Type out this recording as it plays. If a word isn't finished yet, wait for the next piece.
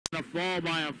to fall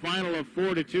by a final of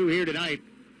 4-2 here tonight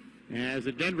as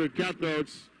the Denver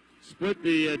Cutthroats split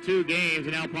the two games,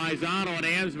 and now Pisano and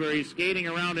Amesbury skating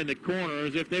around in the corner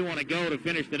as if they want to go to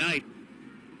finish the night.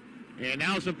 And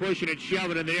now some pushing and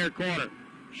shoving in the near corner.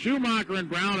 Schumacher and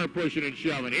Brown are pushing and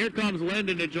shoving. Here comes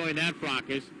Linden to join that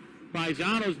fracas.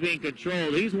 Pisano's being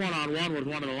controlled. He's one-on-one with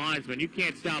one of the linesmen. You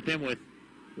can't stop him with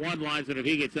one linesman if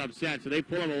he gets upset, so they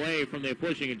pull him away from the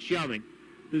pushing and shoving.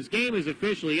 This game is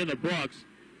officially in the books.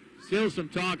 Still some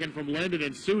talking from Linden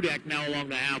and Sudek now along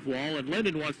the half wall, and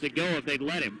Linden wants to go if they'd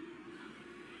let him.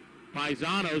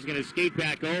 Pisano's going to skate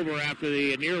back over after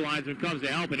the near linesman comes to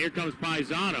help, and here comes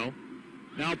Pisano.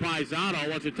 Now Pisano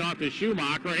wants to talk to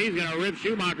Schumacher, and he's going to rip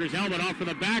Schumacher's helmet off from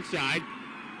the backside.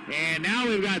 And now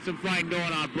we've got some fighting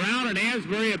going on. Brown and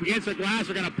Amesbury up against the glass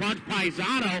are going to punch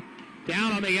Pisano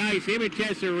down on the ice. Him and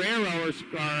Tesserero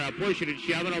are pushing and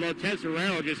shoving, although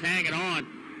Tesserero just hanging on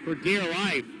for dear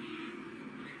life.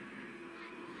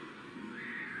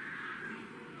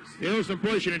 Still some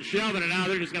pushing and shoving, and now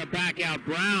they're just going to back out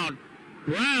Brown.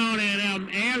 Brown and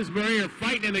Amesbury are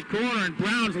fighting in the corner, and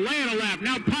Brown's laying a left.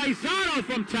 Now Pisano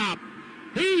from top.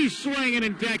 He's swinging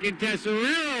and decking.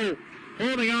 Tesserero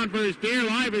holding on for his dear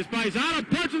life as Pisano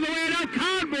punches away. Now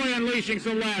Conboy unleashing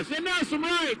some lefts, and now some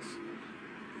rights.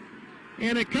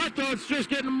 And the Cutthroats just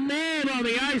getting mauled on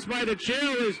the ice by the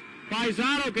Chill as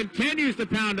Pisano continues to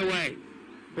pound away.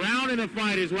 Brown in the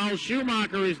fight as well.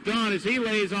 Schumacher is done as he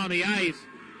lays on the ice.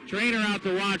 Trainer out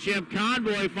to watch him.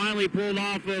 Conboy finally pulled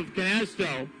off of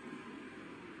Canesto.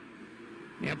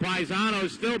 And Pisano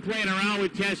still playing around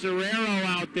with Tesserero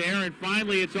out there, and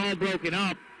finally it's all broken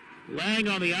up. Laying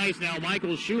on the ice now,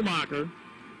 Michael Schumacher.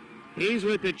 He's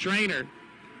with the trainer.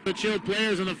 The Chill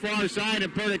players on the far side,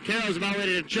 and Perdicaro's about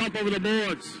ready to jump over the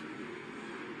boards.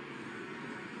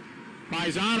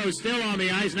 Pisano's still on the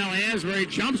ice. Now Asbury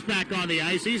jumps back on the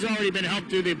ice. He's already been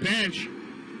helped to the bench.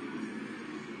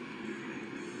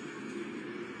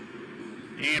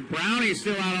 And Brownie's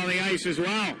still out on the ice as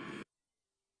well.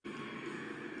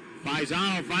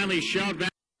 Pisano finally shoved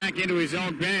back into his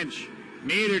own bench.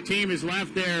 Neither team has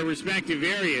left their respective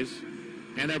areas,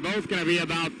 and they're both going to be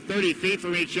about 30 feet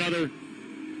from each other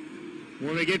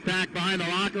when we get back behind the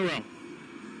locker room.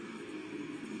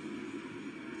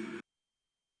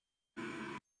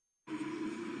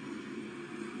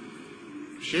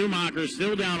 Schumacher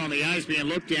still down on the ice being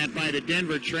looked at by the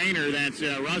Denver trainer. That's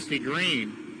Rusty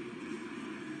Green.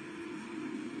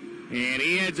 And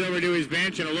he heads over to his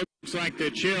bench, and it looks like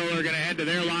the Chill are going to head to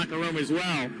their locker room as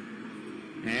well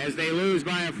as they lose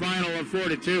by a final of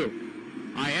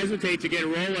 4-2. I hesitate to get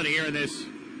rolling here in this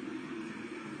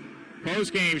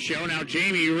post-game show. Now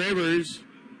Jamie Rivers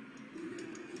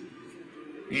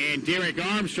and Derek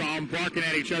Armstrong barking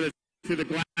at each other through the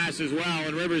glass as well,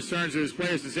 and Rivers turns to his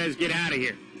players and says, "Get out of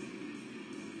here."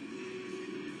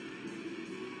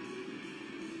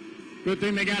 Good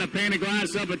thing they got a pane of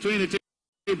glass up between the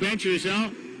two benches, huh?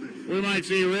 We might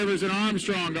see Rivers and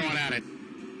Armstrong going at it.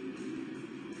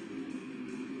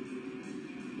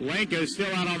 Lenka's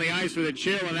still out on the ice for the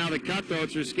Chill, and now the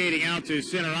Cutthroats are skating out to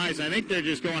center ice. I think they're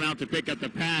just going out to pick up the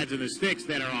pads and the sticks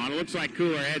that are on. It looks like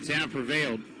cooler heads have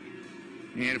prevailed.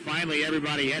 And finally,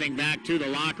 everybody heading back to the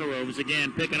locker rooms.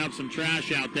 Again, picking up some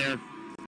trash out there.